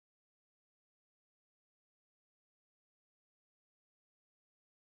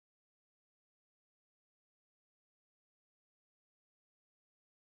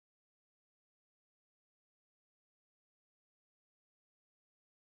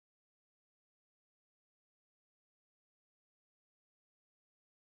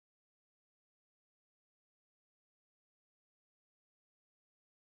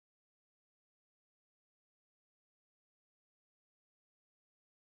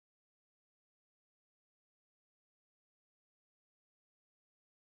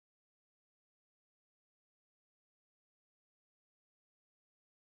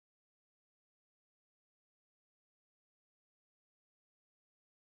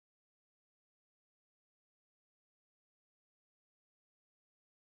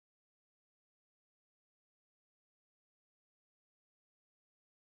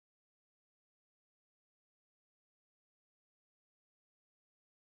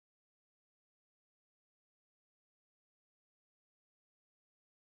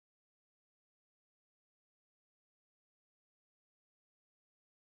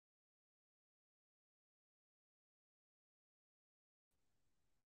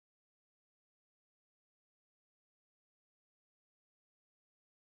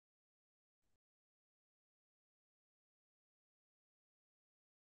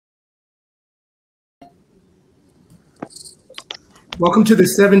Welcome to the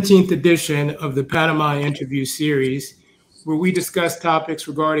 17th edition of the Panama Interview Series, where we discuss topics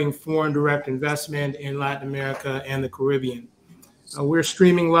regarding foreign direct investment in Latin America and the Caribbean. We're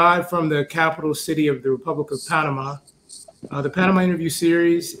streaming live from the capital city of the Republic of Panama. The Panama Interview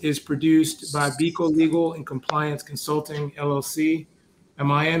Series is produced by Bico Legal and Compliance Consulting, LLC, a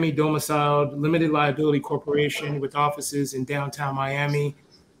Miami domiciled limited liability corporation with offices in downtown Miami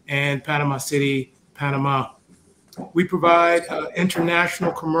and Panama City, Panama. We provide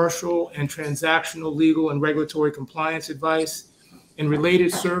international, commercial, and transactional legal and regulatory compliance advice and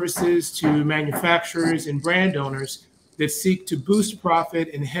related services to manufacturers and brand owners that seek to boost profit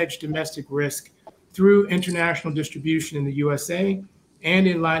and hedge domestic risk through international distribution in the USA and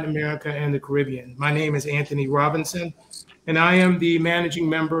in Latin America and the Caribbean. My name is Anthony Robinson, and I am the managing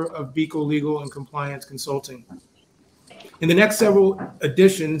member of Bico Legal and Compliance Consulting. In the next several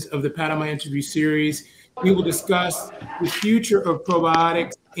editions of the Panama Interview Series, we will discuss the future of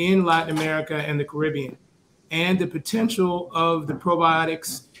probiotics in Latin America and the Caribbean and the potential of the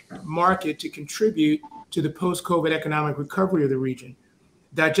probiotics market to contribute to the post-COVID economic recovery of the region.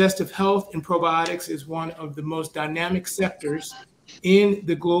 Digestive health and probiotics is one of the most dynamic sectors in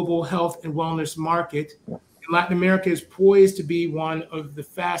the global health and wellness market. And Latin America is poised to be one of the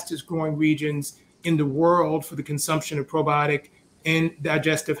fastest growing regions in the world for the consumption of probiotic and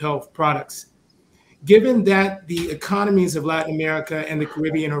digestive health products. Given that the economies of Latin America and the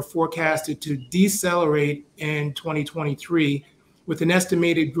Caribbean are forecasted to decelerate in 2023 with an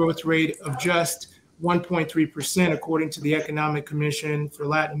estimated growth rate of just 1.3%, according to the Economic Commission for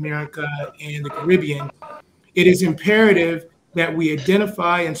Latin America and the Caribbean, it is imperative that we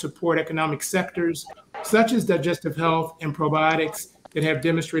identify and support economic sectors such as digestive health and probiotics that have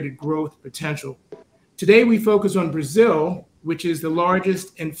demonstrated growth potential. Today, we focus on Brazil, which is the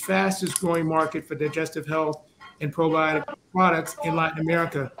largest and fastest growing market for digestive health and probiotic products in Latin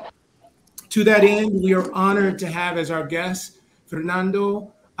America. To that end, we are honored to have as our guest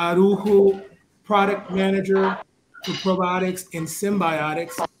Fernando Araujo, product manager for probiotics and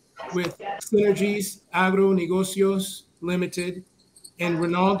symbiotics with Synergies Agronegocios Limited, and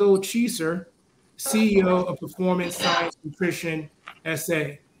Ronaldo Cheeser, CEO of Performance Science Nutrition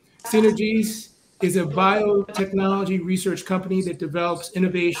SA. Synergies is a biotechnology research company that develops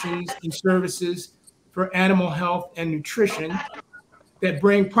innovations and services for animal health and nutrition that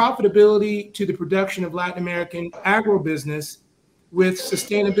bring profitability to the production of Latin American agribusiness with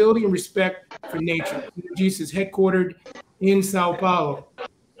sustainability and respect for nature. Synergies is headquartered in Sao Paulo.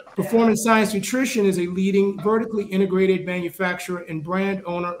 Performance Science Nutrition is a leading vertically integrated manufacturer and brand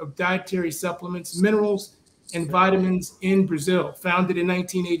owner of dietary supplements, minerals, and vitamins in Brazil. Founded in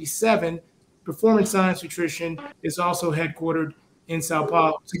 1987, Performance Science Nutrition is also headquartered in Sao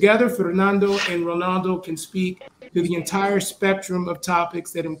Paulo. Together, Fernando and Ronaldo can speak to the entire spectrum of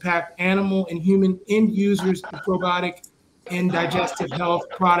topics that impact animal and human end users of probiotic and digestive health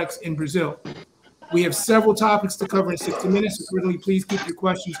products in Brazil. We have several topics to cover in 60 minutes, so certainly please keep your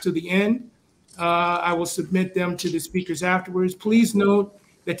questions to the end. I will submit them to the speakers afterwards. Please note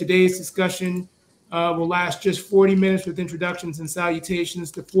that today's discussion will last just 40 minutes with introductions and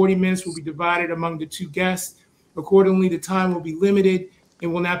salutations. The 40 minutes will be divided among the two guests. Accordingly, the time will be limited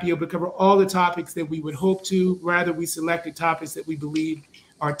and will not be able to cover all the topics that we would hope to. Rather, we selected topics that we believe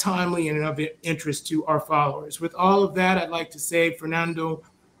are timely and of interest to our followers. With all of that, I'd like to say, Fernando,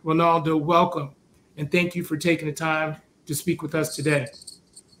 Ronaldo, welcome. And thank you for taking the time to speak with us today.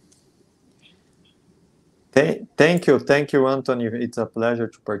 Thank you, Anthony. It's a pleasure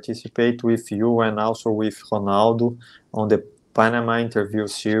to participate with you and also with Ronaldo on the Panama Interview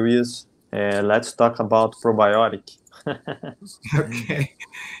Series. Let's talk about probiotic. Okay.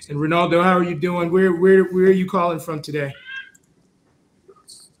 And Ronaldo, how are you doing? Where are you calling from today?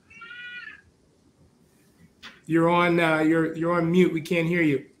 You're on you're on mute. We can't hear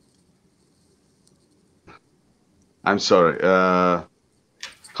you. I'm sorry. How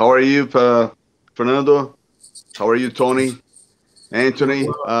are you, Fernando? How are you, Tony? Anthony?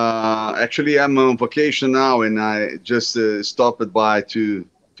 Actually, I'm on vacation now, and I just stopped by to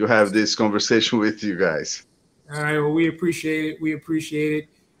have this conversation with you guys. All right. Well, we appreciate it. We appreciate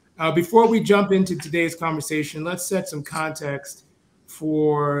it. Before we jump into today's conversation, let's set some context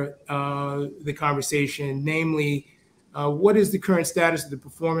for the conversation, namely, what is the current status of the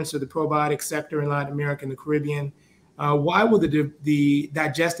performance of the probiotic sector in Latin America and the Caribbean? Why will the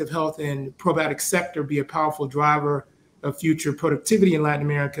digestive health and probiotic sector be a powerful driver of future productivity in Latin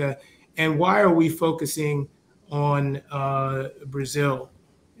America? And why are we focusing on Brazil?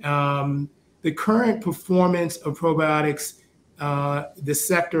 The current performance of probiotics, the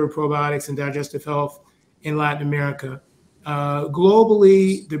sector of probiotics and digestive health in Latin America,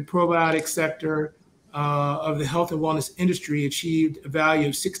 Globally, the probiotic sector of the health and wellness industry achieved a value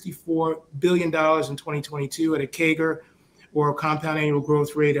of $64 billion in 2022 at a CAGR, or a compound annual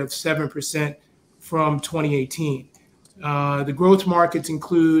growth rate of 7% from 2018. The growth markets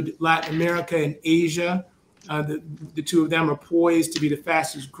include Latin America and Asia. The two of them are poised to be the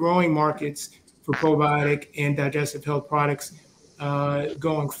fastest growing markets for probiotic and digestive health products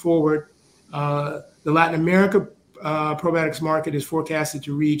going forward. The Latin America probiotics market is forecasted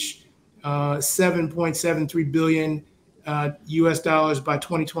to reach $7.73 billion US dollars by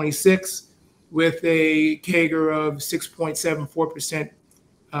 2026, with a CAGR of 6.74%,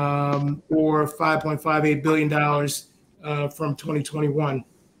 or $5.58 billion from 2021.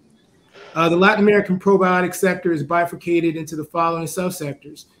 The Latin American probiotic sector is bifurcated into the following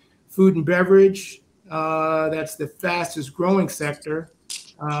subsectors: food and beverage, that's the fastest growing sector,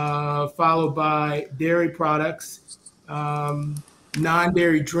 followed by dairy products,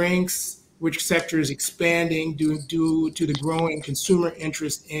 non-dairy drinks, which sector is expanding due to the growing consumer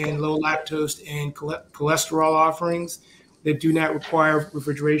interest in low lactose and cholesterol offerings that do not require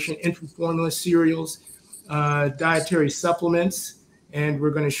refrigeration, infant formula, cereals, dietary supplements. And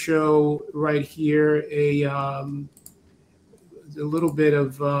we're going to show right here a little bit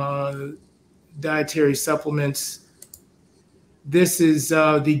of dietary supplements. This is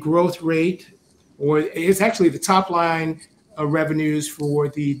the growth rate, or it's actually the top line revenues for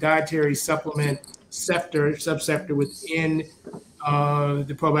the dietary supplement subsector within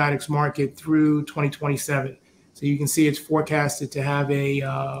the probiotics market through 2027. So you can see it's forecasted to have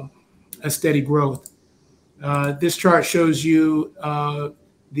a steady growth. This chart shows you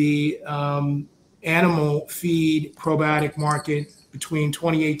the animal feed probiotic market between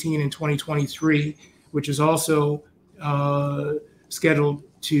 2018 and 2023, which is also scheduled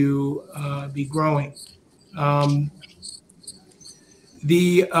to be growing.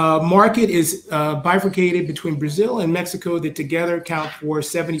 The market is bifurcated between Brazil and Mexico, that together account for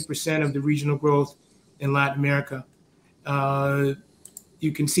 70% of the regional growth in Latin America.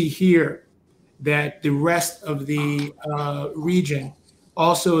 You can see here that the rest of the region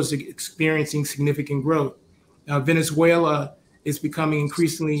also is experiencing significant growth. Venezuela is becoming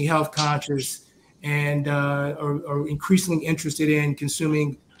increasingly health conscious and are increasingly interested in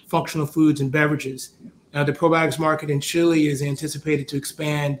consuming functional foods and beverages. The probiotics market in Chile is anticipated to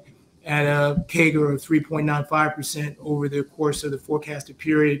expand at a CAGR of 3.95% over the course of the forecasted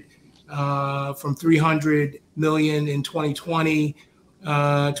period, from 300 million in 2020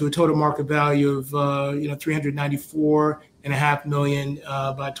 to a total market value of 394.5 million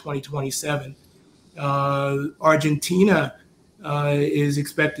by 2027. Argentina is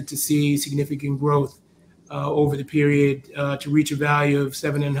expected to see significant growth over the period to reach a value of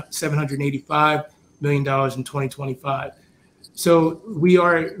 $785 million in 2025. So we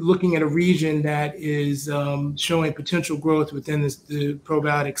are looking at a region that is showing potential growth within the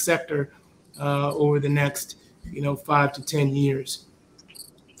probiotic sector over the next 5 to 10 years.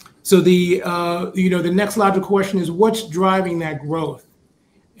 So the next logical question is, what's driving that growth?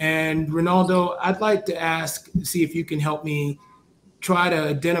 And Ronaldo, I'd like to see if you can help me try to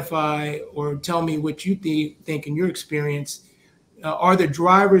identify or tell me what you think in your experience are the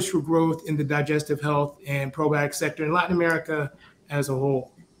drivers for growth in the digestive health and probiotic sector in Latin America as a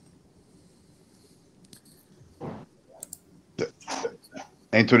whole.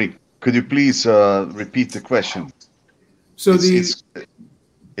 Anthony, could you please repeat the question? So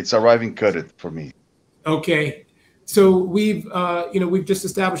it's arriving cut for me. Okay. So we've just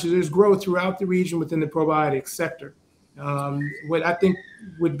established that there's growth throughout the region within the probiotic sector. What I think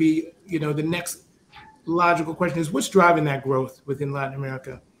would be, the next logical question is, what's driving that growth within Latin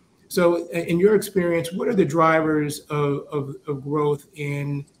America? So in your experience, what are the drivers of growth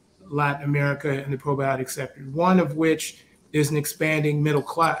in Latin America and the probiotic sector? One of which is an expanding middle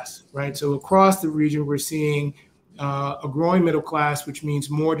class, right? So across the region, we're seeing a growing middle class, which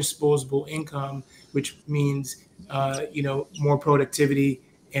means more disposable income, which means more productivity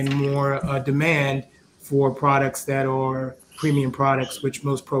and more demand for products that are premium products, which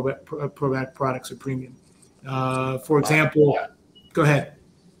most probiotic products are premium. For example, go ahead.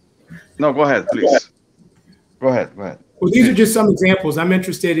 No, go ahead, please. Go ahead. Well, these are just some examples. I'm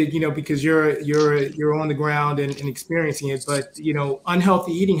interested in, because you're on the ground and experiencing it. But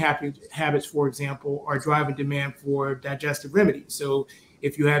unhealthy eating habits, for example, are driving demand for digestive remedies. So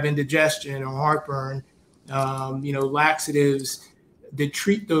if you have indigestion or heartburn, laxatives that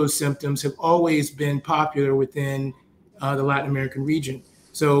treat those symptoms have always been popular within the Latin American region.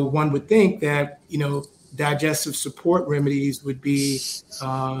 So one would think that digestive support remedies would be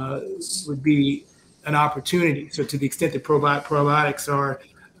an opportunity. So to the extent that probiotics are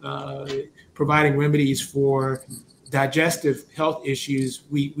providing remedies for digestive health issues,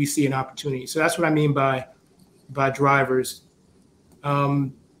 we see an opportunity. So that's what I mean by drivers.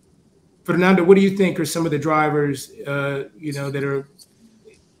 Fernando, what do you think are some of the drivers, that are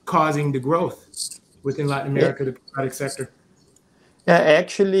causing the growth within Latin America, the probiotic sector? Yeah,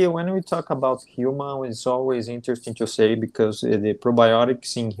 actually, when we talk about human, it's always interesting to say because the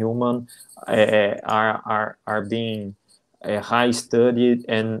probiotics in human are being high studied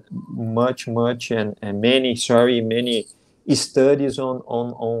and much and many studies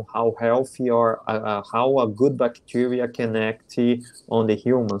on how healthy or how a good bacteria can act on the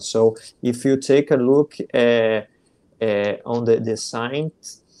human. So if you take a look on the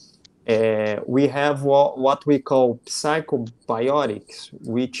science, we have what we call psychobiotics,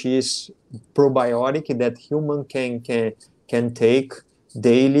 which is probiotic that human can take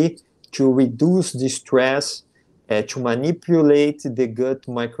daily to reduce the stress, to manipulate the gut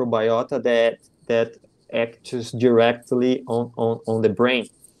microbiota that acts directly on the brain,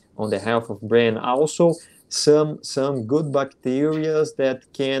 on the health of brain. Also, some good bacteria that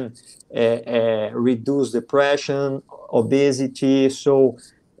can reduce depression, obesity. So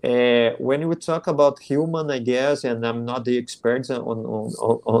when we talk about human, I guess, and I'm not the expert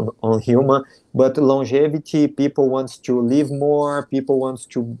on human, but longevity, people want to live more, people want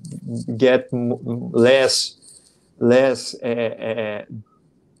to get less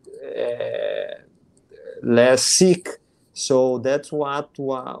sick. So that's what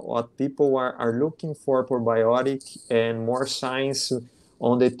people are looking for probiotic, and more science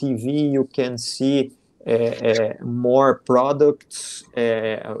on the TV. You can see more products,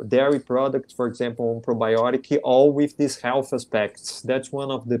 dairy products, for example, on probiotic, all with these health aspects. That's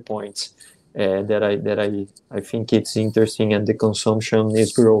one of the points that I think it's interesting, and the consumption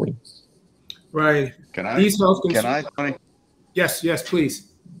is growing. Right. Can I? These health Can I, Tony? Yes,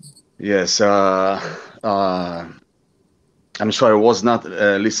 please. Yes. I'm sorry, I was not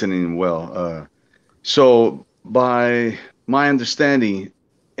listening well. So, by my understanding,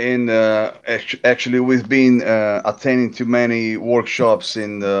 and actually, we've been attending to many workshops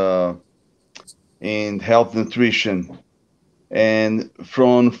in health nutrition, and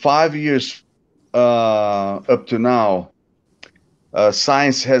from 5 years up to now,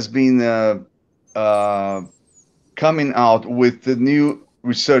 science has been coming out with the new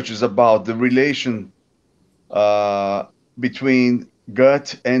researches about the relation between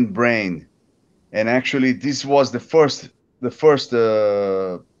gut and brain. And actually, this was the first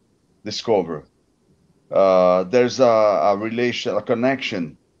discover. There's a relation, a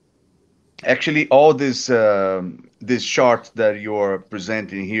connection. Actually, all this chart that you're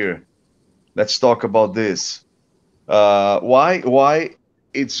presenting here. Let's talk about this. Why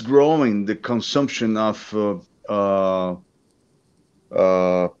it's growing, the consumption of uh,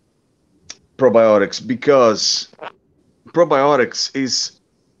 probiotics? Because probiotics is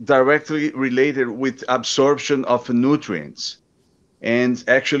directly related with absorption of nutrients, and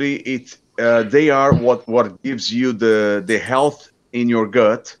actually they are what gives you the health in your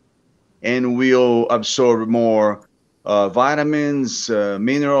gut, and will absorb more vitamins,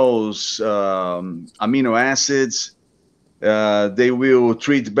 minerals, amino acids. They will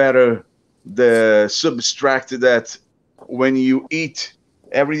treat better the substrate that when you eat,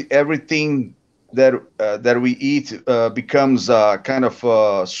 everything that we eat becomes kind of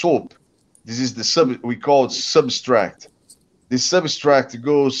soap. This is we call it substrate. This substrate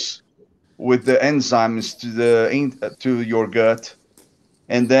goes with the enzymes to your gut,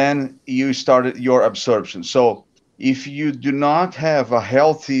 and then you started your absorption. So if you do not have a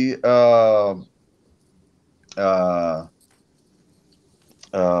healthy flora,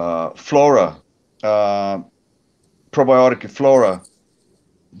 probiotic flora,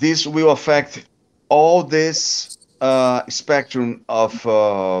 this will affect all this spectrum of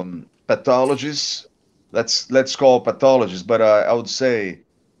pathologies. Let's call pathologies, but I would say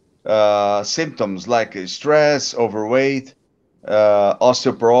symptoms like stress, overweight,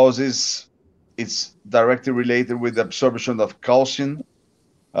 osteoporosis. It's directly related with the absorption of calcium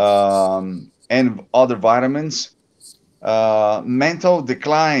and other vitamins. Mental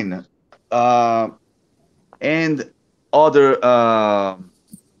decline and other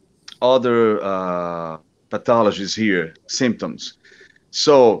pathologies here, symptoms.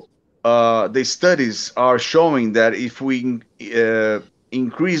 So the studies are showing that if we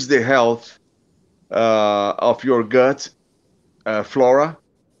increase the health of your gut flora,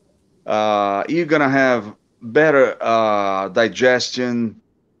 you're gonna have better digestion.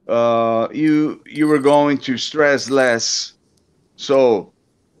 You were going to stress less. So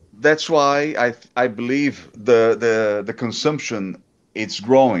that's why I believe the consumption it's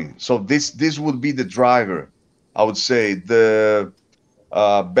growing. So this would be the driver. I would say the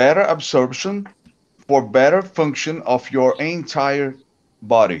better absorption for better function of your entire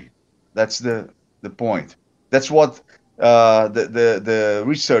body. That's the point. That's what the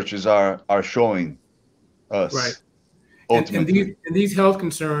researchers are showing Right. us And ultimately. these health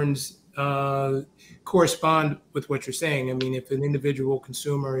concerns correspond with what you're saying. I mean, if an individual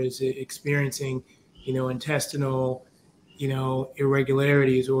consumer is experiencing, intestinal,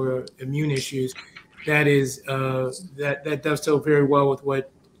 irregularities or immune issues, that is that dovetail very well with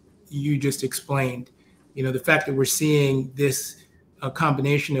what you just explained. The fact that we're seeing this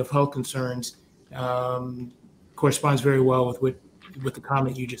combination of health concerns corresponds very well with the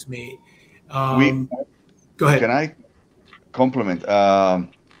comment you just made. We Go ahead. Can I compliment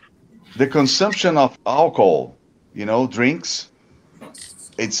the consumption of alcohol? Drinks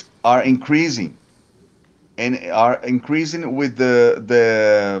are increasing and are increasing with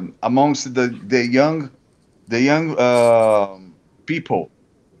the amongst the young people,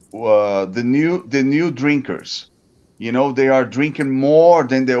 the new drinkers. They are drinking more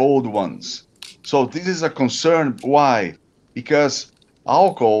than the old ones. So this is a concern. Why? Because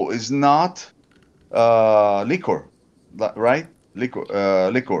alcohol is not liquor, right?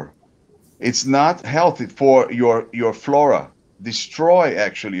 Liquor. It's not healthy for your flora. Destroy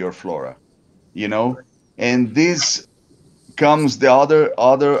actually your flora. And this comes the other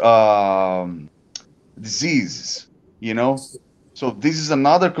diseases. So this is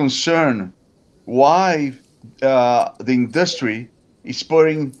another concern. Why the industry is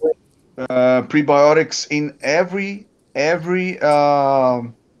putting prebiotics in every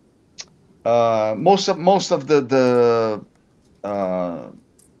most of the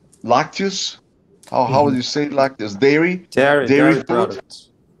lactose. How would you say lactose? Dairy Dairy food, products.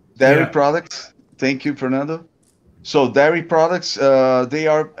 dairy Yeah. products. Thank you, Fernando. So dairy products, they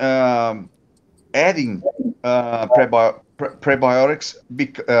are adding prebiotics,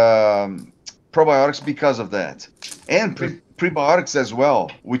 probiotics because of that, and prebiotics as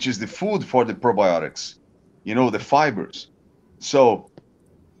well, which is the food for the probiotics. The fibers. So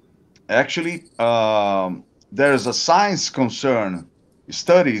actually, there's a science concern,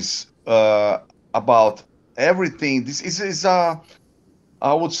 studies about everything. This is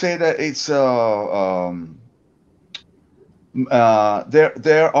I would say that it's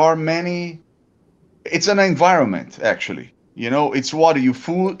there are many. It's an environment actually. It's what you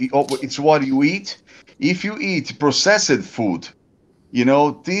food. It's what you eat. If you eat processed food,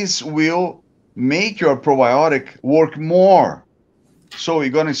 this will make your probiotic work more. So you're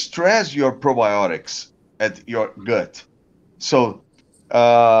gonna stress your probiotics at your gut. So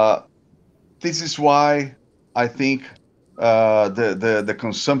this is why I think the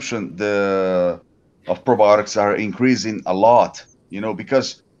consumption of probiotics are increasing a lot.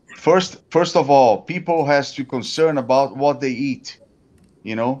 Because first of all, people has to concern about what they eat.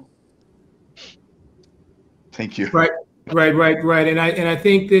 You know. Thank you. Right, right. And I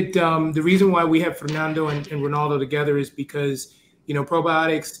think that the reason why we have Fernando and Ronaldo together is because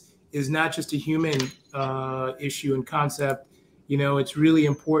probiotics is not just a human issue and concept. It's really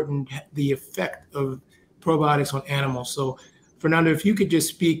important the effect of probiotics on animals. So, Fernando, if you could just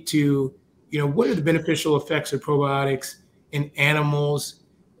speak to what are the beneficial effects of probiotics in animals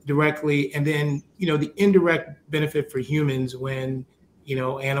directly, and then the indirect benefit for humans when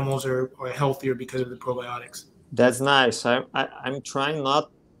animals are healthier because of the probiotics. That's nice. I'm trying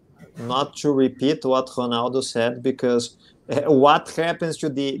not to repeat what Ronaldo said, because what happens to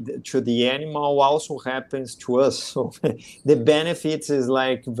the animal also happens to us. So the benefits is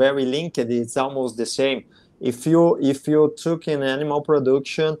like very linked. It's almost the same. If you took in animal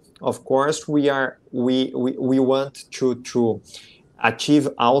production, of course we want to achieve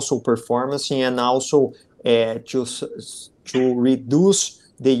also performance, and also to reduce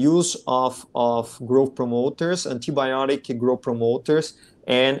the use of growth promoters, antibiotic growth promoters,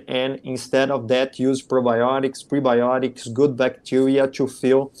 and instead of that use probiotics, prebiotics, good bacteria to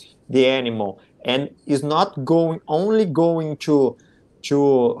fill the animal. And it's not only going to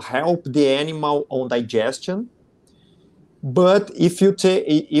help the animal on digestion, but if you're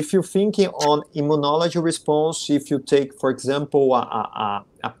thinking on immunology response, if you take, for example, a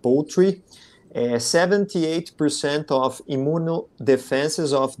poultry, 78% of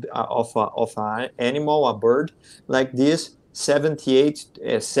immunodefenses of an animal, a bird like this, 78 to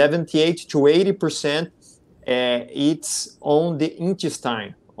 80%, it's on the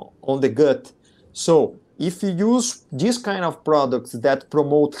intestine, on the gut. So if you use this kind of products that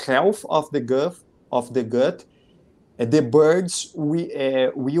promote health of the gut, the birds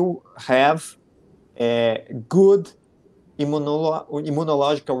will have a good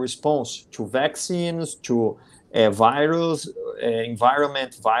immunological response to vaccines, to virus,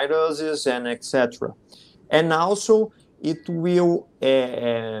 environment viruses, and etc. And also it will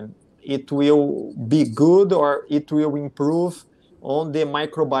be good, or it will improve on the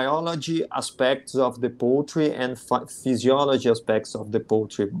microbiology aspects of the poultry and physiology aspects of the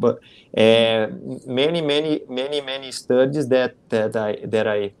poultry. But many studies that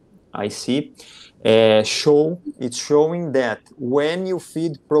I see it's showing that when you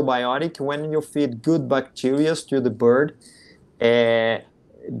feed probiotic, when you feed good bacteria to the bird, it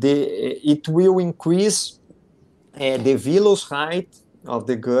will increase the villus height of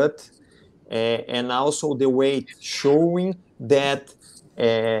the gut, and also the weight, showing that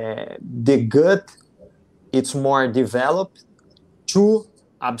the gut it's more developed to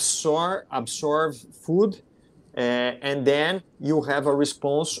absorb food, and then you have a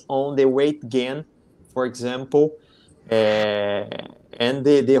response on the weight gain, for example, and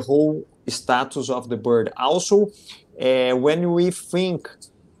the whole status of the bird. Also, when we think,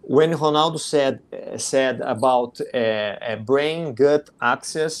 when Ronaldo said about brain gut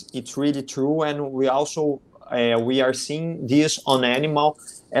axis, it's really true, and we also we are seeing this on animal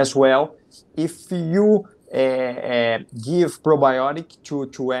as well. If you give probiotic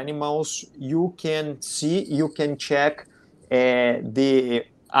to animals, you can check the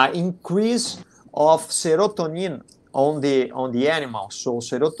increase of serotonin on the animal. So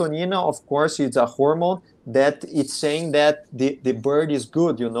serotonin, of course, is a hormone that it's saying that the bird is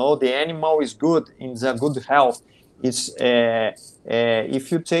good, the animal is good, it's a good health. It's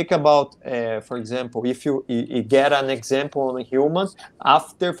if you take about, for example, if you get an example on a human,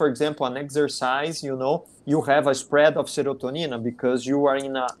 after, for example, an exercise, you have a spread of serotonin because you are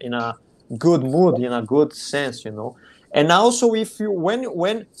in a good mood, in a good sense, And also, if you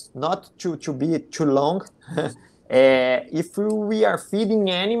when not to be too long, if we are feeding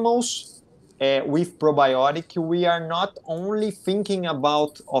animals with probiotic, we are not only thinking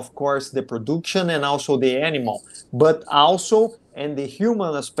about, of course, the production and also the animal, but also in the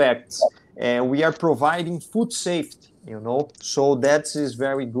human aspects. We are providing food safety, so that is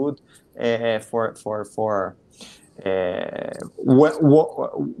very good for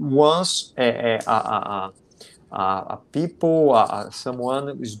once someone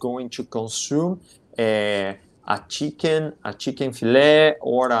is going to consume a chicken fillet,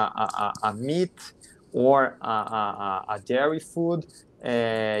 or a meat, or a dairy food,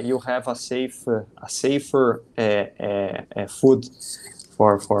 you have a safer food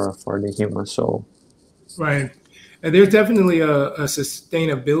for the human. So right, and there's definitely a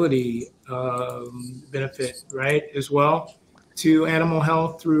sustainability benefit, right, as well, to animal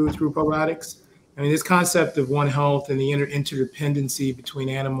health through probiotics. I mean, this concept of One Health and the interdependency between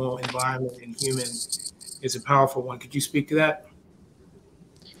animal, environment, and human is a powerful one. Could you speak to that?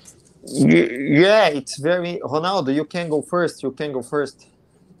 Yeah, it's very. Ronaldo, you can go first.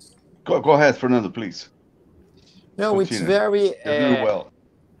 Go ahead, Fernando, please. No, Continue. it's very. You're doing well.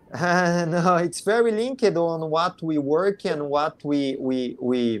 No, it's very linked on what we work and what we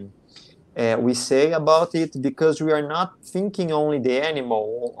say about it, because we are not thinking only the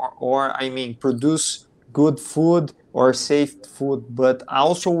animal, or I mean, produce good food or safe food, but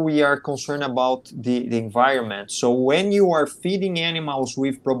also we are concerned about the environment. So when you are feeding animals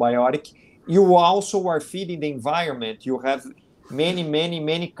with probiotic, you also are feeding the environment. You have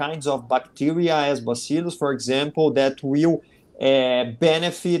many kinds of bacteria, as bacillus, for example, that will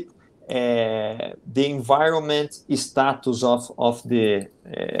benefit the environment status of the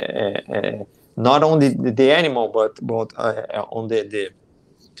not only the animal, but on the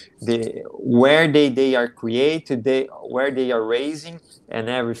where they are created, where they are raising, and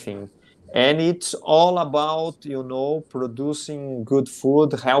everything. And it's all about producing good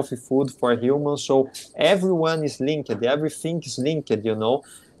food, healthy food for humans. So everyone is linked, everything is linked.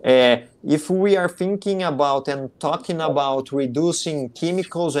 If we are thinking about and talking about reducing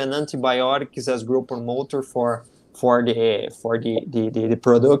chemicals and antibiotics as growth promoter for the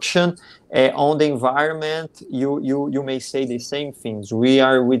production on the environment, you may say the same things. We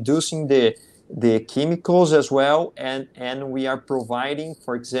are reducing the chemicals as well, and we are providing,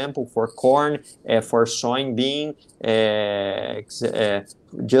 for example, for corn, for soybean,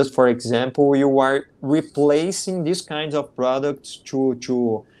 just for example, you are replacing these kinds of products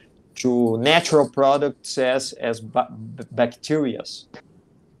to natural products as bacteria.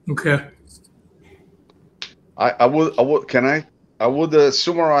 Okay. I would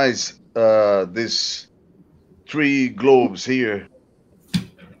summarize these three globes here,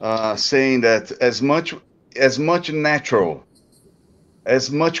 saying that as much as much natural,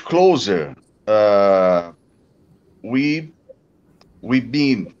 as much closer. We we've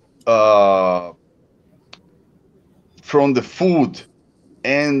been uh, from the food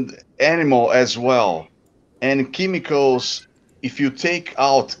and animal as well, and chemicals. If you take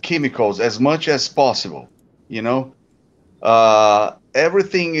out chemicals as much as possible, you know,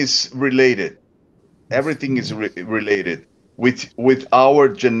 everything is related. Everything is related with our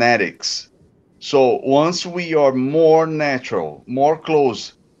genetics. So once we are more natural, more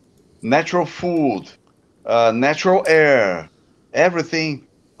close, natural food, natural air, everything,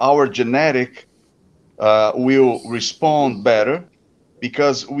 our genetic will respond better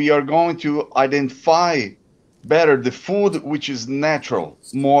because we are going to identify better the food which is natural,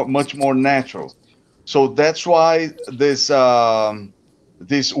 much more natural. So that's why this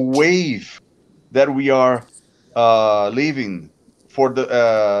wave that we are living for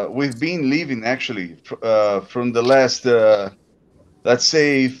the we've been living actually from the last let's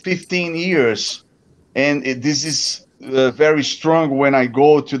say 15 years, and this is very strong when I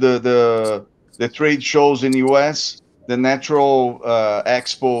go to the trade shows in US, the natural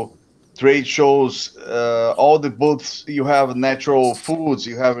expo trade shows, all the booths. You have natural foods,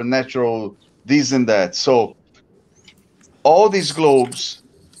 you have a natural this and that. So all these globes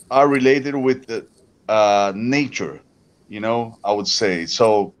are related with the nature, I would say.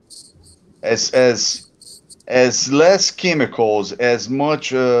 So as less chemicals, as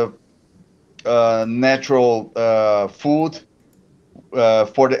much natural food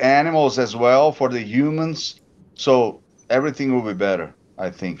for the animals as well, for the humans. So everything will be better. I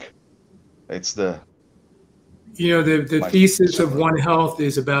think it's the my thesis of One Health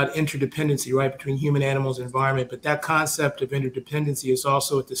is about interdependency, right, between human, animals, and environment. But that concept of interdependency is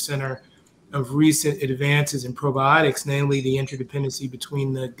also at the center of recent advances in probiotics, namely the interdependency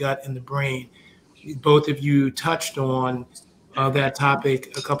between the gut and the brain. Both of you touched on that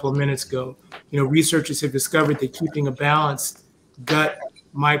topic a couple of minutes ago. Researchers have discovered that keeping a balanced gut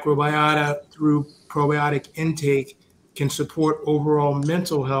microbiota through probiotic intake can support overall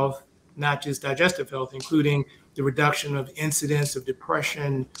mental health, not just digestive health, including the reduction of incidence of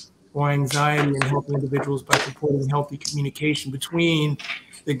depression or anxiety in healthy individuals by supporting healthy communication between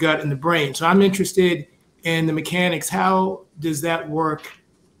the gut and the brain. So I'm interested in the mechanics. How does that work,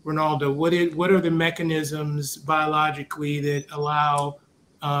 Ronaldo? What are the mechanisms biologically that allow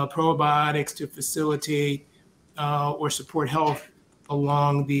probiotics to facilitate or support health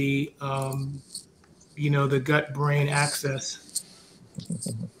along the gut-brain axis?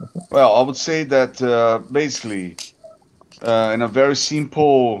 well. I would say that basically, in a very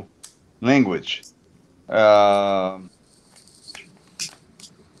simple language, uh,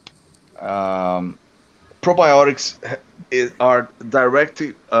 um, probiotics are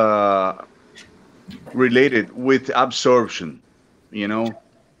directly related with absorption. You know,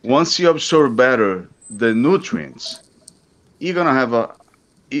 once you absorb better the nutrients, you're gonna have a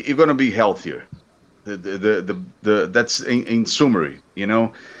you're gonna be healthier. That's in summary.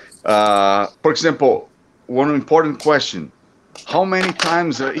 For example, one important question: how many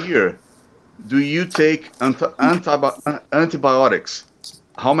times a year do you take antibiotics?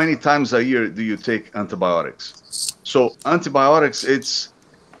 How many times a year do you take antibiotics? So antibiotics,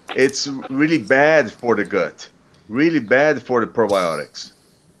 it's really bad for the gut, really bad for the probiotics.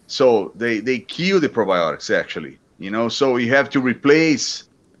 So they kill the probiotics actually. So you have to replace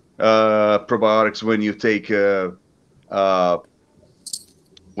probiotics uh,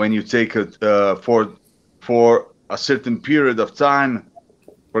 when you take it for a certain period of time.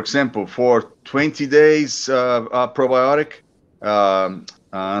 For example, for 20 days, probiotic,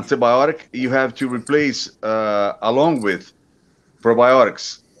 antibiotic, you have to replace along with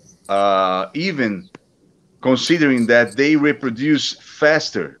probiotics, even considering that they reproduce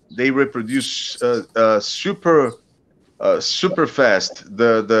faster. They reproduce super fast.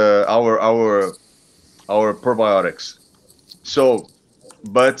 Our probiotics. So,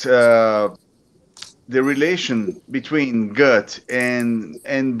 but the relation between gut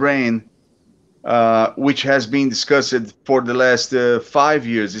and brain, which has been discussed for the last 5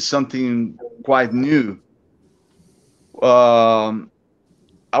 years, is something quite new. Um,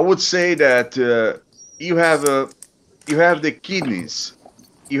 I would say that you have you have the kidneys.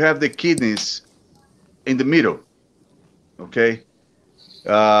 You have the kidneys in the middle. Okay,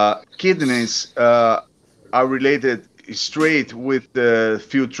 kidneys are related straight with the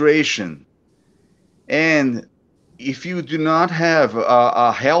filtration, and if you do not have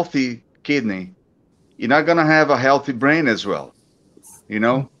a healthy kidney, you're not gonna have a healthy brain as well. You're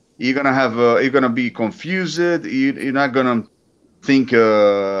gonna be confused. You're not gonna think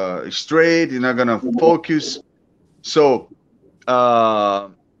straight. You're not gonna focus. So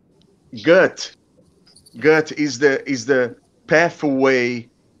gut is the pathway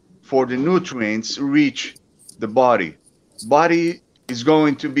for the nutrients reach the body. Body is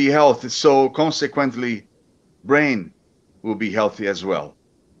going to be healthy, so consequently, brain will be healthy as well.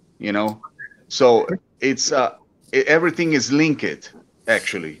 You know, so it's everything is linked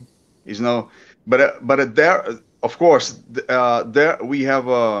actually. You know, but there, of course, there we have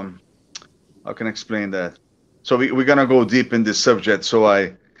how can I explain that? So we're gonna go deep in this subject. So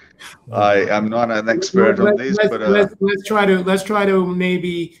I'm not an expert on this, but let's try to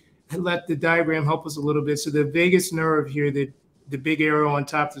maybe let the diagram help us a little bit. So the vagus nerve here, the big arrow on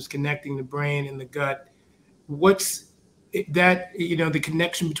top that's connecting the brain and the gut. What's that? You know, the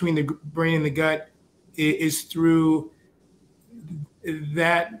connection between the brain and the gut is through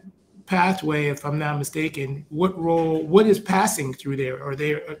that pathway, if I'm not mistaken. What is passing through there?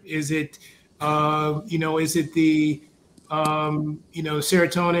 Is it, is it the,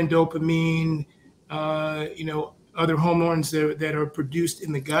 serotonin, dopamine, other hormones that are produced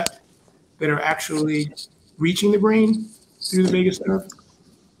in the gut that are actually reaching the brain through the vagus nerve?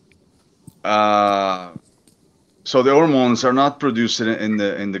 So the hormones are not produced in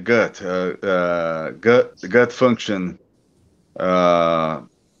the gut. Gut function.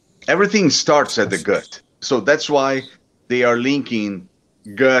 Everything starts at the gut. So that's why they are linking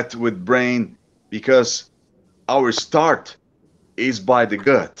gut with brain, because our start is by the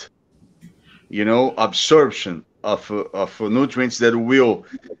gut. You know, absorption of nutrients that will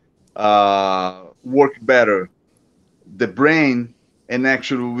work better. The brain and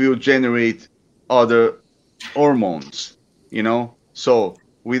actually will generate other hormones. You know, so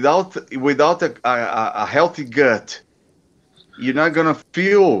without a healthy gut, you're not gonna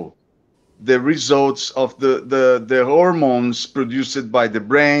feel the results of the hormones produced by the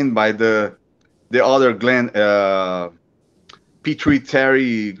brain, by the other gland,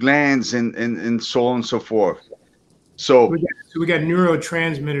 pituitary glands, and so on and so forth. So we got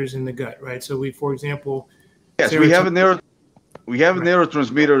neurotransmitters in the gut, right? So for example, yes, we have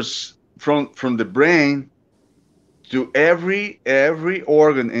neurotransmitters from the brain to every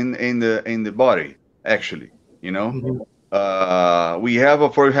organ in the body, actually. You know. Mm-hmm. We have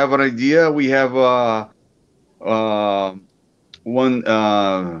an idea. We have one.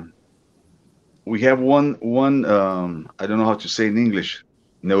 We have one. I don't know how to say in English.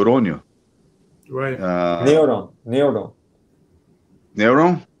 Neuronio. Right. Neuron.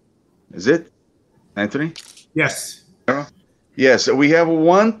 Neuron. Is it, Anthony? Yes. Neuron? Yes. We have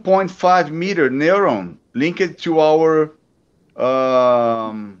 1.5 meter neuron linked to our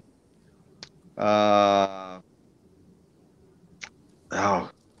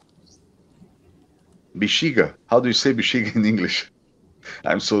bexiga. How do you say bexiga in English?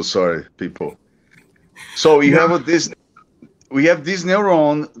 I'm so sorry, people. So we have this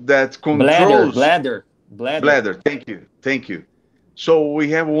neuron that controls bladder. Thank you. So we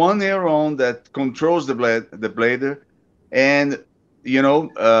have one neuron that controls the bladder, and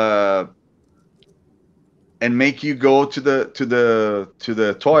and make you go to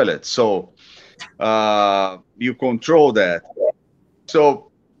the toilet. So you control that.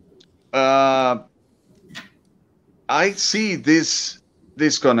 So I see this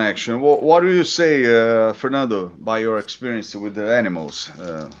connection. What do you say, Fernando, by your experience with the animals?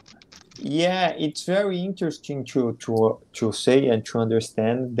 Yeah, it's very interesting to say and to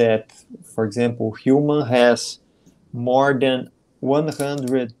understand that, for example, human has more than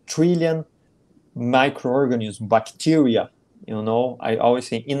 100 trillion microorganisms, bacteria. You know, I always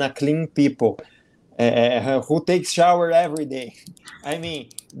say, in a clean people who takes shower every day. I mean,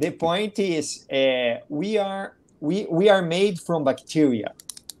 the point is, we are made from bacteria.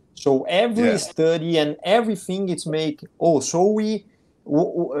 So every study and everything is make.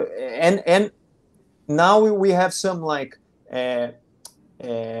 And now we have some like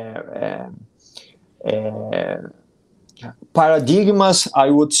paradigms,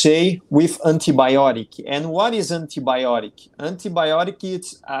 I would say, with antibiotic. And what is antibiotic? Antibiotic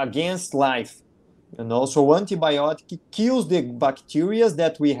is against life. So antibiotic kills the bacteria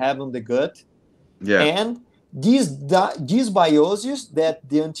that we have in the gut. Yeah. And these dysbiosis that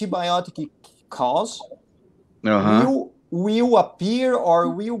the antibiotic cause will appear, or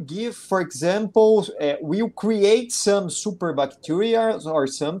will give, for example, will create some super bacteria or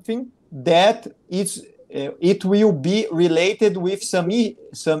something that it will be related with some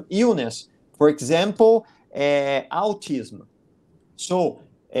illness, for example, autism. So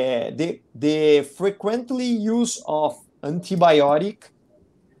the frequently use of antibiotic,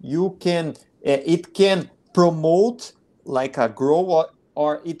 it can promote like a grow,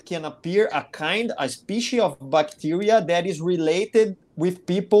 or it can appear a species of bacteria that is related with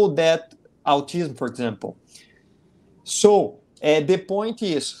people that autism, for example. So the point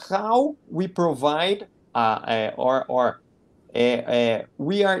is how we provide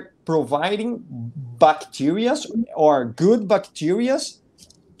we are providing bacteria or good bacteria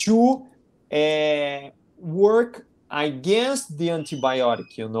to work against the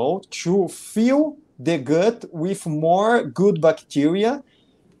antibiotic, to fill the gut with more good bacteria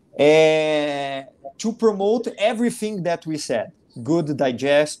to promote everything that we said: good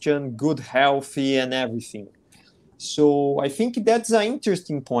digestion, good healthy, and everything. So I think that's an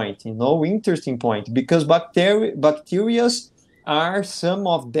interesting point, interesting point, because bacteria are some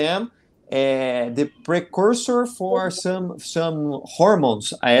of them the precursor for some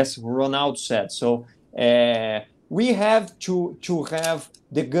hormones, as Ronald said. So we have to have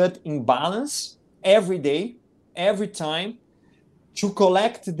the gut in balance every day, every time, to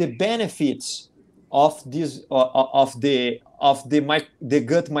collect the benefits of this the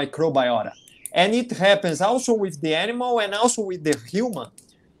gut microbiota. And it happens also with the animal and also with the human.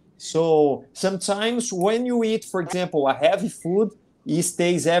 So sometimes when you eat, for example, a heavy food, it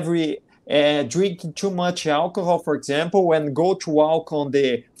stays drinking too much alcohol, for example, and go to walk on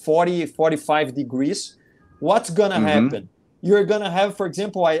the 40-45 degrees, what's gonna happen? You're gonna have, for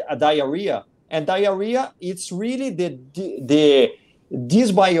example, a diarrhea. And diarrhea, it's really the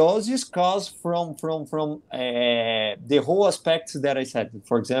dysbiosis caused from the whole aspects that I said.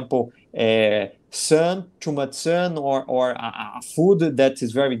 For example, too much sun, or a food that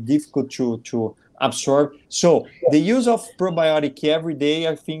is very difficult to absorb. So the use of probiotic every day,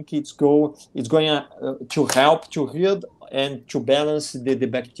 I think it's going to help to heal and to balance the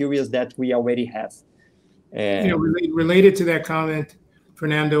bacteria that we already have. Related to that comment,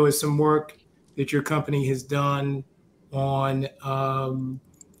 Fernando, is some work that your company has done on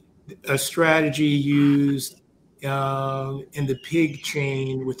a strategy used in the pig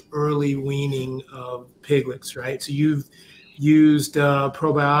chain with early weaning of piglets, right? So you've used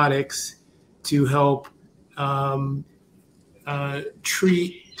probiotics to help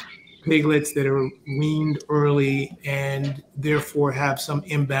treat piglets that are weaned early and therefore have some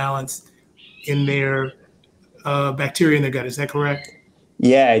imbalance in their bacteria in their gut. Is that correct?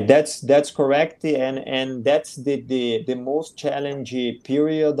 Yeah, that's correct, and that's the most challenging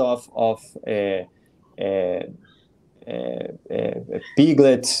period of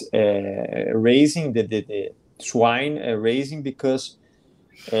piglets raising, the swine raising, because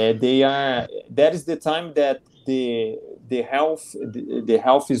that is the time that the health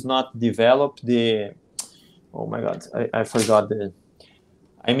is not developed. Oh my God, I forgot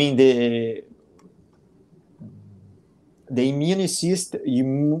the immune system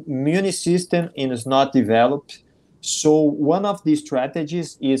is not developed. So one of the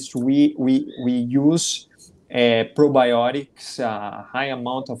strategies is we use probiotics, a high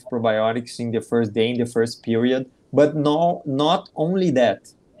amount of probiotics in the first day, in the first period. But not only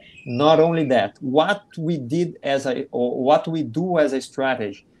that. What we do as a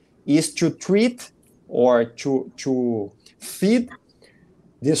strategy is to treat or to feed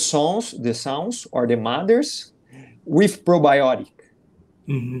the sons or the mothers with probiotic.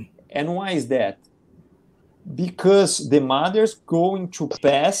 And why is that? Because the mother's going to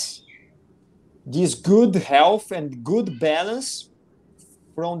pass this good health and good balance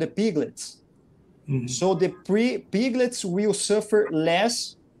from the piglets. So the piglets will suffer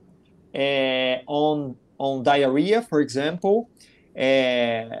less on diarrhea, for example.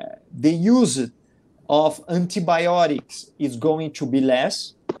 The use of antibiotics is going to be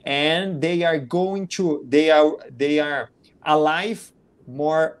less, and they are alive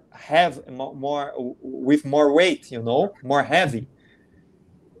more with more weight, more heavy.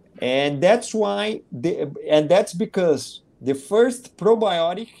 And that's why that's because the first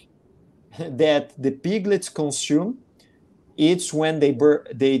probiotic that the piglets consume, it's when they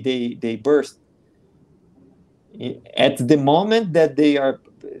burst. At the moment that they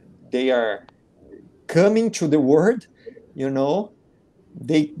are coming to the world,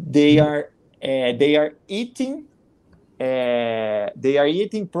 they are eating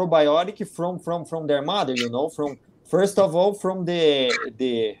probiotic from their mother, from, first of all, from the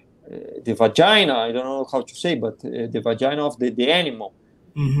vagina. I don't know how to say, but the vagina of the animal.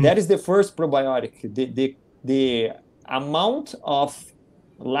 That is the first probiotic. The amount of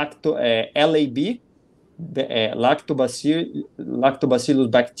LAB,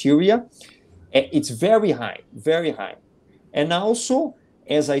 lactobacillus bacteria, it's very high. And also,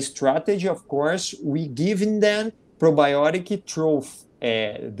 as a strategy, of course, we giving them probiotic through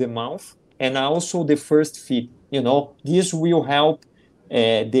the mouth and also the first feed. You know, this will help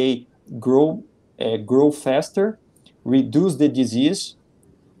they grow faster, reduce the disease,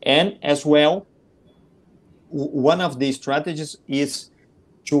 and as well, one of the strategies is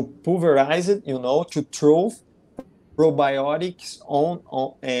to pulverize it, you know, to throw probiotics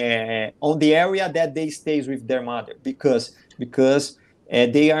on the area that they stays with their mother, because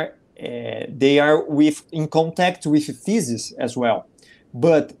they are with in contact with feces as well.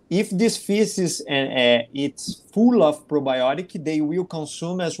 But if this feces it's full of probiotic, they will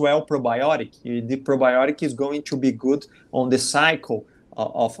consume as well probiotic. The probiotic is going to be good on the cycle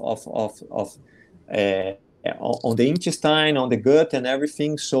on the intestine, on the gut, and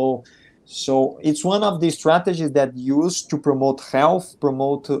everything. So it's one of the strategies that used to promote health,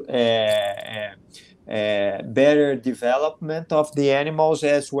 promote better development of the animals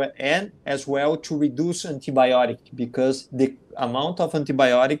as well to reduce antibiotic, because the amount of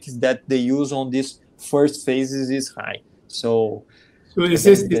antibiotics that they use on these first phases is high. So is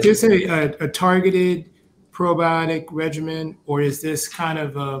this a targeted probiotic regimen, or is this kind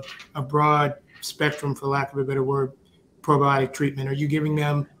of a broad spectrum, for lack of a better word, probiotic treatment? Are you giving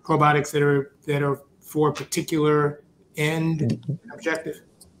them probiotics that are for a particular end objective?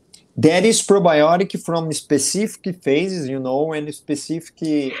 That is probiotic from specific phases, you know, and specific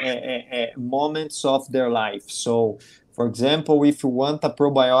moments of their life. So, for example, if you want a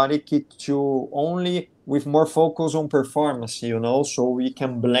probiotic to only with more focus on performance, you know, so we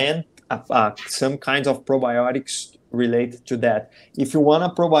can blend some kinds of probiotics related to that. If you want a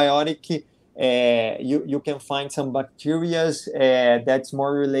probiotic, you can find some bacteria that's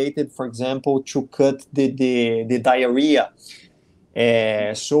more related, for example, to cut the diarrhea.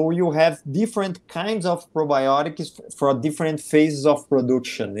 So you have different kinds of probiotics for different phases of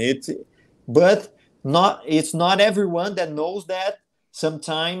production. But it's not everyone that knows that.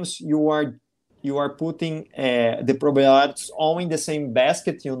 Sometimes you are putting the probiotics all in the same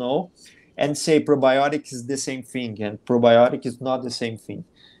basket, you know, and say probiotic is the same thing, and probiotic is not the same thing.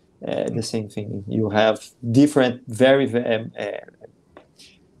 The same thing. You have different, very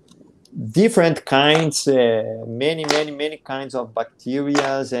different kinds, many kinds of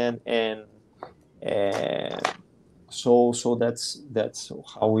bacteria, and so that's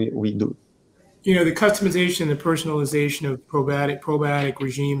how we do. You know, the customization, the personalization of probiotic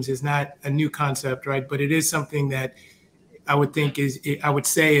regimes is not a new concept, right? But it is something that I would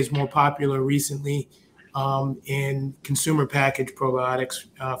say is more popular recently in consumer packaged probiotics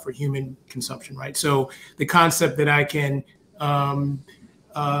for human consumption, right? So the concept that I can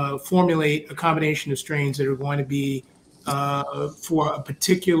formulate a combination of strains that are going to be for a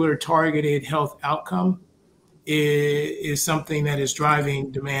particular targeted health outcome is something that is driving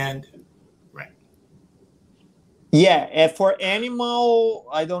demand, right? Yeah, for animal,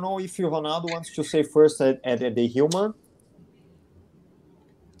 I don't know if Ronaldo wants to say first at the human.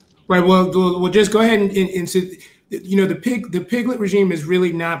 Right. Well, we'll just go ahead and say, you know, the piglet regime is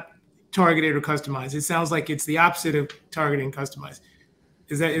really not targeted or customized. It sounds like it's the opposite of targeting and customized.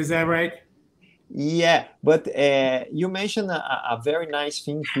 Is that right? Yeah, but you mentioned a very nice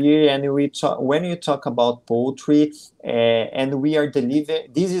thing here, and when you talk about poultry, and we are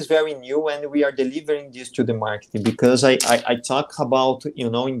delivering. This is very new, and we are delivering this to the market, because I talk about, you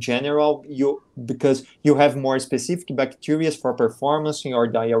know, in general, because you have more specific bacteria for performance or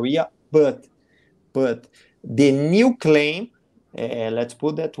diarrhea, but the new claim, let's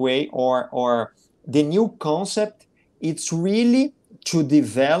put that way, or the new concept, it's really to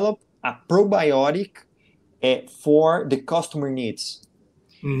develop a probiotic for the customer needs.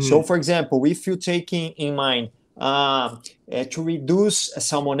 Mm-hmm. So, for example, if you take in mind to reduce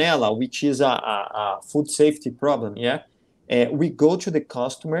salmonella, which is a food safety problem, yeah, we go to the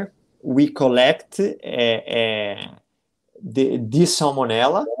customer, we collect this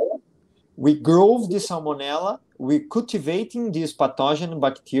salmonella, we grow the salmonella, we cultivating this pathogen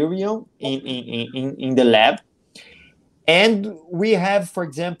bacteria in the lab. And we have, for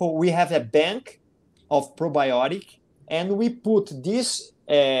example, we have a bank of probiotic, and we put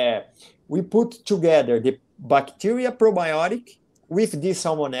together the bacteria probiotic with this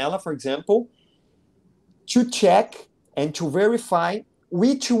salmonella, for example, to check and to verify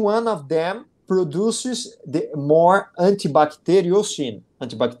which one of them produces the more antibacteriocin,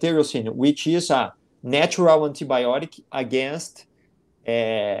 which is a natural antibiotic against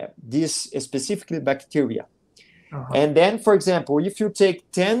this specific bacteria. Uh-huh. And then, for example, if you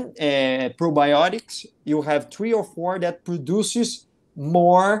take 10 probiotics, you have 3 or 4 that produces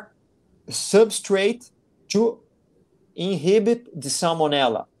more substrate to inhibit the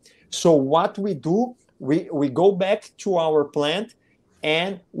salmonella. So what we do, we go back to our plant,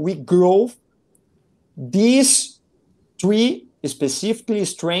 and we grow these 3 specifically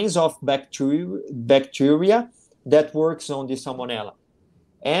strains of bacteria that works on the salmonella,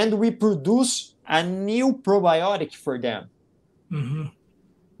 and we produce a new probiotic for them. Mm-hmm.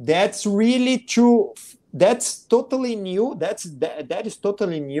 That's really true. That's totally new. That is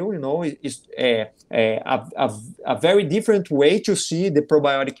totally new. You know, it's a very different way to see the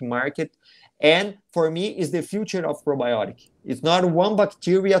probiotic market. And for me, is the future of probiotic. It's not one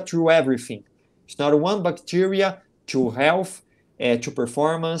bacteria through everything. It's not one bacteria to health, to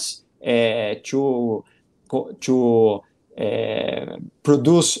performance, to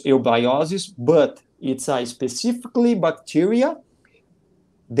produce eubiosis, but it's a specifically bacteria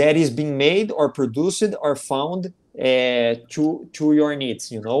that is being made or produced or found to your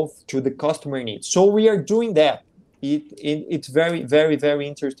needs, you know, to the customer needs. So we are doing that. It's very, very, very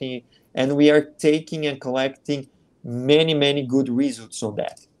interesting, and we are taking and collecting many good results on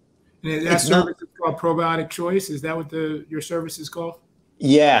that. And that service is called Probiotic Choice. Is that what your service is called?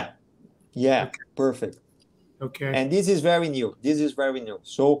 Yeah. Okay. Perfect. Okay. And this is very new.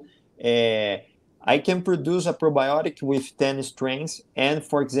 So I can produce a probiotic with 10 strains, and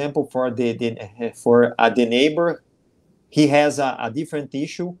for example, for the neighbor, he has a different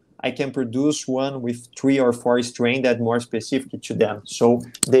issue. I can produce one with 3 or 4 strains that more specific to them. So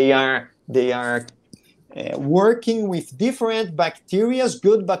they are working with different bacteria,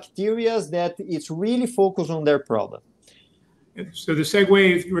 good bacteria that it's really focused on their problem. So the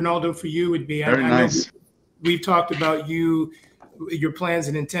segue, Ronaldo, for you would be, very nice. I know we've talked about your plans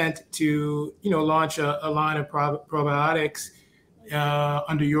and intent to, launch a line of probiotics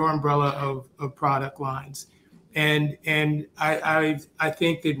under your umbrella of product lines, and I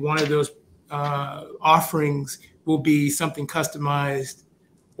think that one of those offerings will be something customized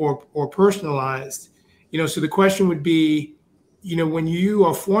or personalized. So the question would be, when you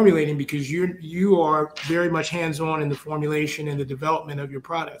are formulating, because you are very much hands-on in the formulation and the development of your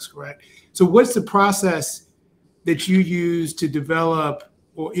products, correct? So what's the process that you use to develop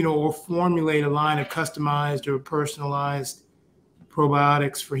or formulate a line of customized or personalized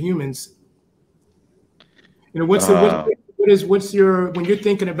probiotics for humans? What's your when you're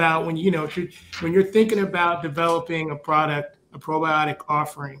thinking about when you're thinking about developing a probiotic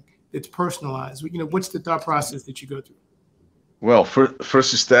offering that's personalized, what's the thought process that you go through? Well,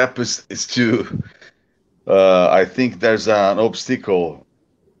 first step is to I think there's an obstacle.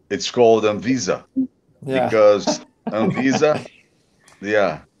 It's called Anvisa. Yeah. Because Anvisa,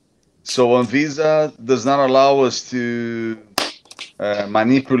 so Anvisa does not allow us to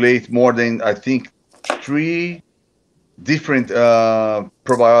manipulate more than, I think, 3 different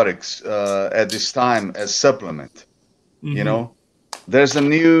probiotics at this time as supplement. Mm-hmm. There's a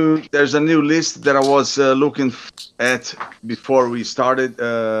new list that I was looking at before we started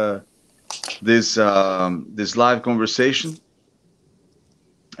this live conversation.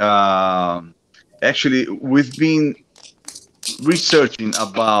 Actually, we've been researching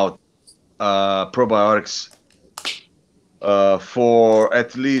about probiotics for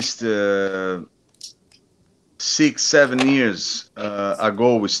at least 6-7 years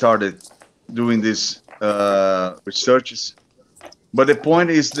ago. We started doing these researches, but the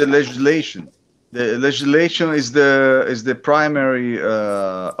point is the legislation. The legislation is the primary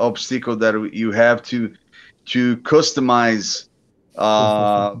obstacle that you have to customize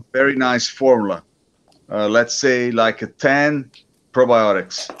very nice formula. Let's say like 10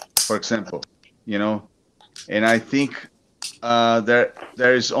 probiotics, for example, and I think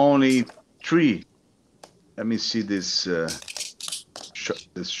there is only 3. Let me see this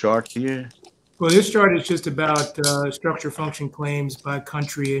chart here. Well, this chart is just about structure function claims by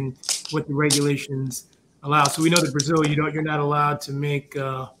country and what the regulations allow. So we know that Brazil, you're not allowed to make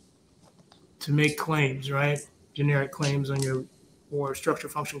claims, right? Generic claims on your or structure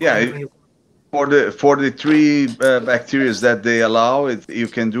function claims on your. For the 3 bacteria that they allow it, you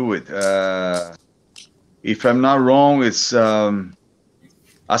can do it. If I'm not wrong, it's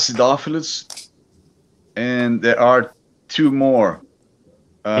Acidophilus, and there are 2 more.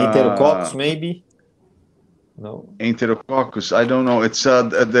 Enterococcus, maybe? No. Enterococcus, I don't know. It's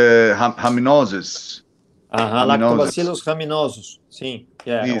the Haminosis. Lactobacillus raminosus. Sim.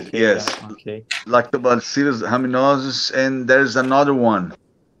 Yeah. Okay, yes. Yeah, okay. Lactobacillus raminosus, and there's another one.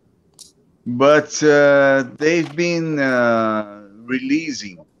 But they've been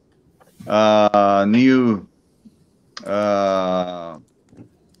releasing new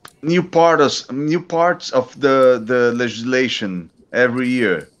parts of the legislation every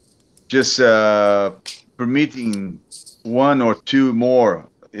year, just permitting 1 or 2 more.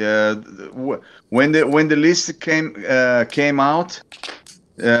 When the list came out,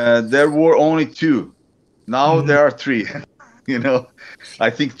 there were only two. Now there are three. You know, I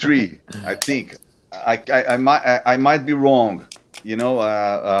think three. I think I might be wrong. You know,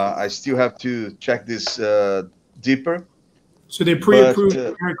 I still have to check this deeper. So they're But pre-approved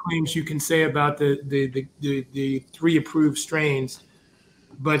generic claims you can say about the three approved strains,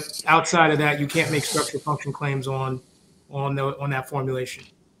 but outside of that, you can't make structure function claims on that formulation.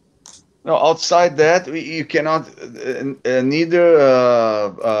 no, outside that, you cannot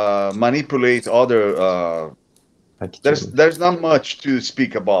neither manipulate other. There's not much to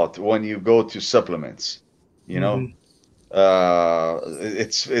speak about when you go to supplements. You know,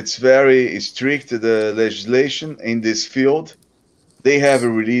 it's very strict, the legislation in this field. They have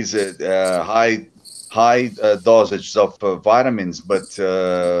released high dosage of vitamins, but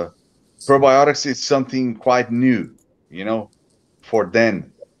probiotics is something quite new, you know, for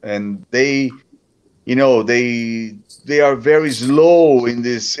them, and you know, they are very slow in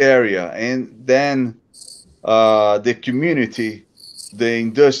this area, and then the community, the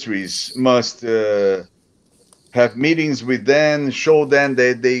industries must have meetings with them, show them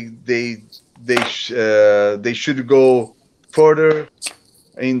that they should go further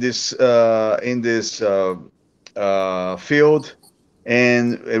in this field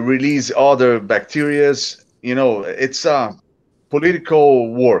and release other bacterias. You know, it's a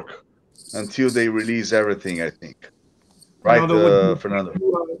political work until they release everything, I think. Right, Fernando?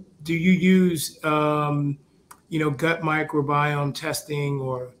 Do you use gut microbiome testing,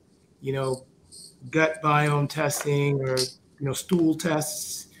 or gut biome testing, or stool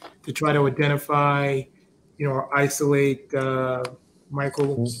tests to try to identify or isolate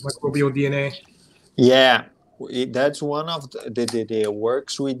microbial DNA? Yeah, that's one of the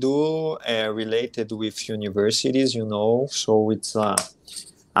works we do related with universities, you know. So it's a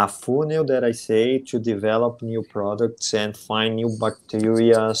funnel that I say to develop new products and find new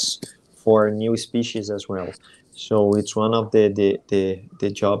bacteria for new species as well. So it's one of the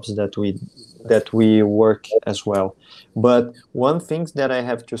jobs that we work as well. But one thing that I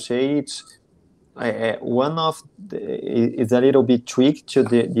have to say, it's one of it's a little bit tricky to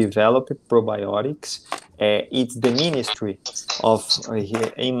develop probiotics. It's the ministry of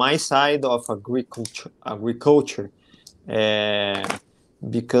in my side of agriculture,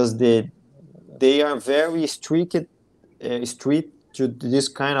 because they are very strict to this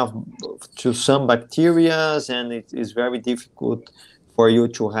kind of to some bacterias, and it is very difficult for you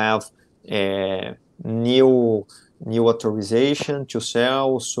to have new authorization to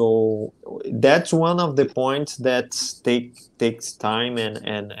sell. So that's one of the points that takes time,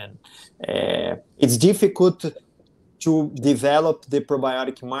 and it's difficult to develop the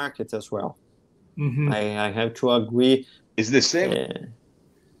probiotic market as well. I have to agree. It's the same.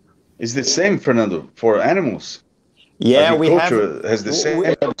 It's the same, Fernando, for animals. Yeah, agriculture has the same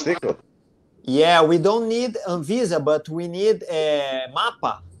obstacle. Yeah, we don't need Anvisa, but we need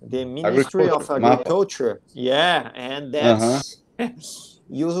MAPA, the Ministry of Agriculture. MAPA. Yeah, and that's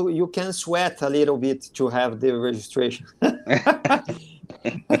you can sweat a little bit to have the registration. I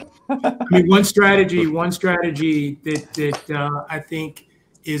mean, one strategy that I think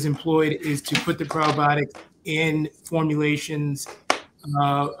is employed is to put the probiotics in formulations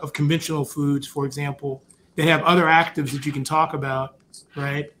of conventional foods, for example, that have other actives that you can talk about,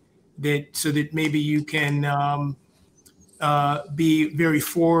 right? So that maybe you can be very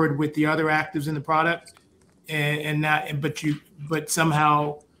forward with the other actives in the product, but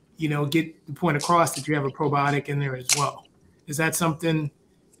somehow get the point across that you have a probiotic in there as well. Is that something,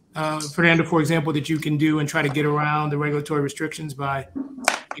 Fernando, for example, that you can do and try to get around the regulatory restrictions by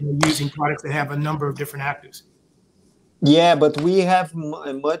using products that have a number of different actives? Yeah, but we have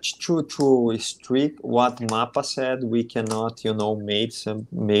much to restrict what MAPA said. We cannot, made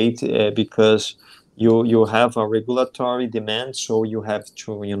because you have a regulatory demand, so you have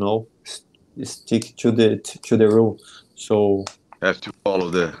to, stick to the rule. So have to follow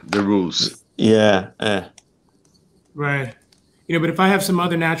the rules. Yeah. Right. But if I have some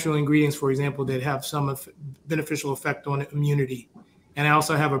other natural ingredients, for example, that have some beneficial effect on immunity, and I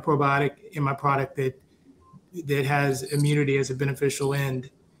also have a probiotic in my product that has immunity as a beneficial end,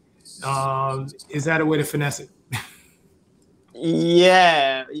 is that a way to finesse it?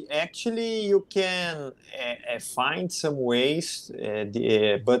 Yeah, actually, you can find some ways,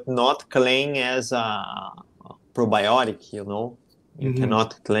 but not claim as a probiotic. You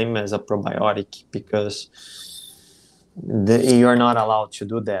cannot claim as a probiotic because you're not allowed to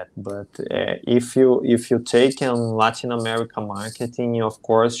do that. But if you take in Latin America marketing, of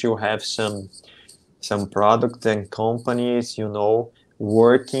course, you have some products and companies,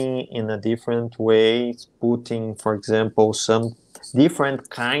 working in a different way, putting, for example, some different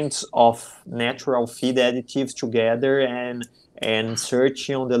kinds of natural feed additives together and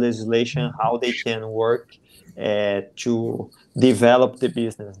searching on the legislation how they can work to develop the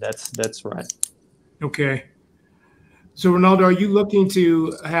business. That's right. Okay. So Ronaldo, are you looking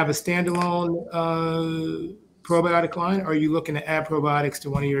to have a standalone probiotic line, or are you looking to add probiotics to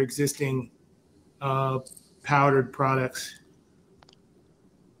one of your existing powdered products?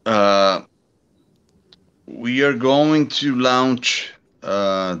 We are going to launch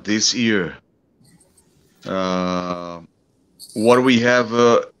this year what we have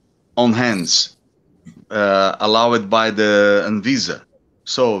on hands, allowed by the Anvisa.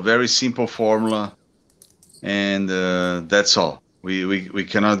 So very simple formula, and that's all. We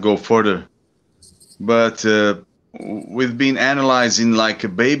cannot go further. But we've been analyzing like a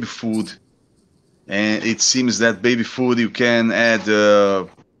baby food, and it seems that baby food you can add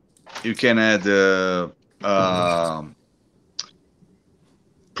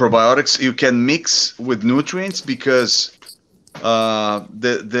probiotics. You can mix with nutrients because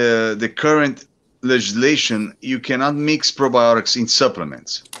the current legislation, you cannot mix probiotics in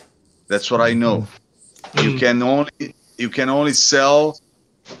supplements. That's what I know. You can only sell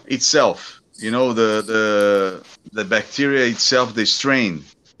itself. The bacteria itself, the strain.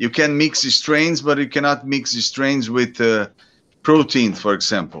 You can mix the strains, but you cannot mix the strains with protein, for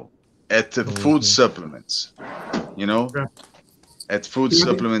example, at food supplements. At food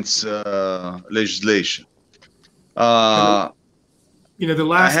supplements legislation. The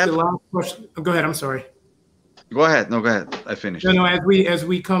last question. Oh, go ahead. I'm sorry. Go ahead. No, go ahead. I finished. No. As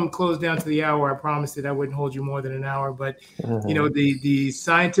we come close down to the hour, I promised that I wouldn't hold you more than an hour. But the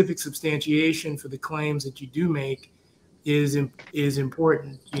scientific substantiation for the claims that you do make is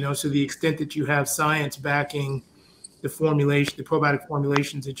important. So the extent that you have science backing the formulation, the probiotic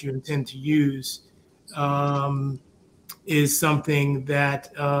formulations that you intend to use, is something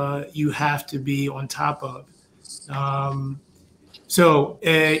that you have to be on top of.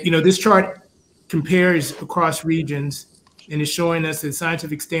 This chart compares across regions and is showing us that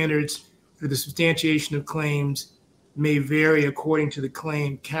scientific standards for the substantiation of claims may vary according to the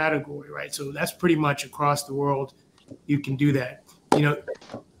claim category, right? So that's pretty much across the world. You can do that.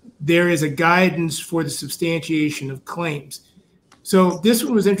 There is a guidance for the substantiation of claims. So this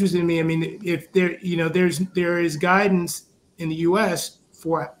one was interesting to me. I mean, if there is guidance in the U.S.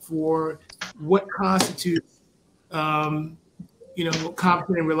 for what constitutes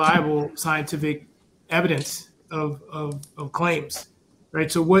competent and reliable scientific evidence of claims, right?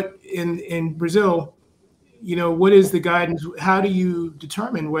 So what in Brazil, what is the guidance? How do you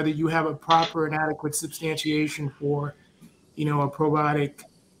determine whether you have a proper and adequate substantiation for, a probiotic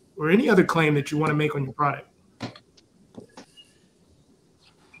or any other claim that you want to make on your product?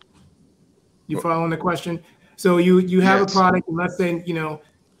 You following the question? So you have Yes. a product, and let's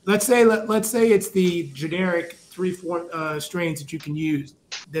say it's the generic 3-4 strains that you can use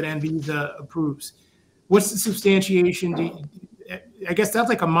that Anvisa approves. What's the substantiation? I guess that's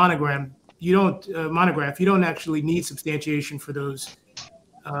like a monogram. You don't monograph. You don't actually need substantiation for those.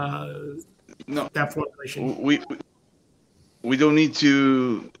 No, that formulation. We don't need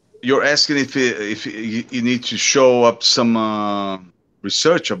to. You're asking if you need to show up some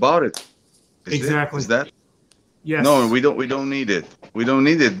research about it. Exactly. Is that? Yes. No, we don't need it. We don't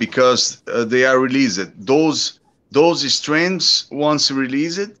need it because they are released. Those strains, once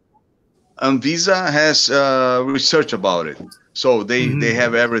released, Anvisa has research about it, so they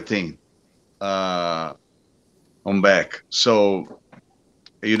have everything on back. So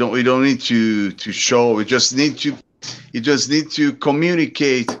we don't need to show. You just need to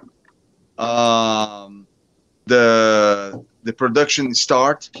communicate the production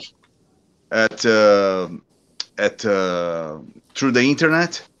start through the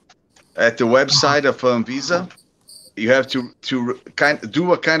internet at the website of Anvisa. You have to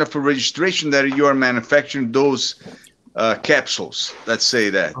do a kind of a registration that you are manufacturing those capsules. Let's say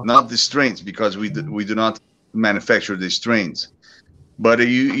that, not the strains, because we do not manufacture the strains, but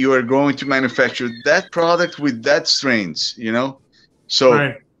you are going to manufacture that product with that strains. So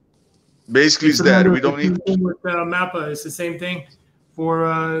right. Basically, it's that we don't need. With MAPA, it's the same thing for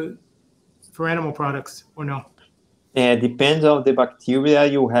animal products, or no? Depends on the bacteria.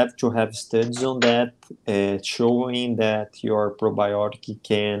 You have to have studies on that, showing that your probiotic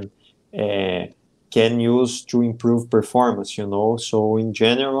can use to improve performance. So in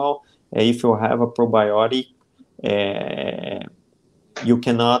general, if you have a probiotic, you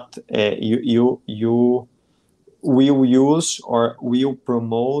cannot you will use or will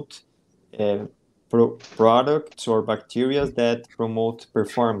promote products or bacteria that promote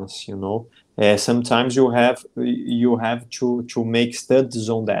performance. Sometimes you have to make studies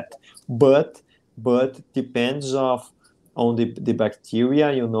on that, but depends on the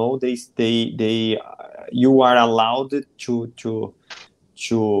bacteria. You know, they you are allowed to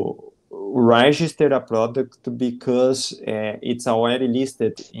register a product because it's already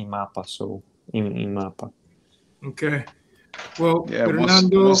listed in MAPA. So in MAPA. Okay. Well, Yeah,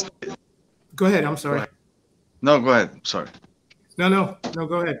 Fernando, go ahead. I'm sorry. No, go ahead. Sorry. No,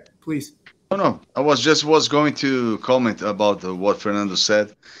 go ahead, please. No. I was going to comment about what Fernando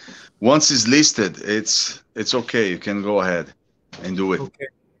said. Once it's listed, it's okay. You can go ahead and do it.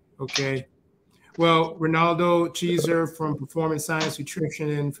 Okay. Well, Ronaldo Cheeser from Performance Science Nutrition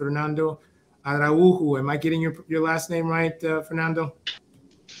and Fernando Araujo. Am I getting your last name right, Fernando?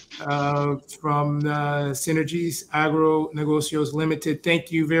 From Synergies Agro Negocios Limited.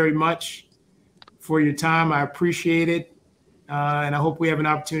 Thank you very much for your time. I appreciate it. And I hope we have an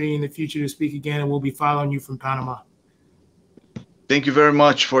opportunity in the future to speak again, and we'll be following you from Panama. Thank you very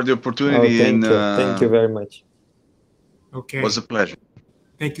much for the opportunity. Thank you very much. Okay. It was a pleasure.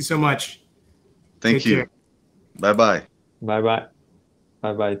 Thank you so much. Thank you. Bye-bye. Bye-bye.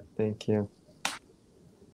 Bye-bye. Thank you.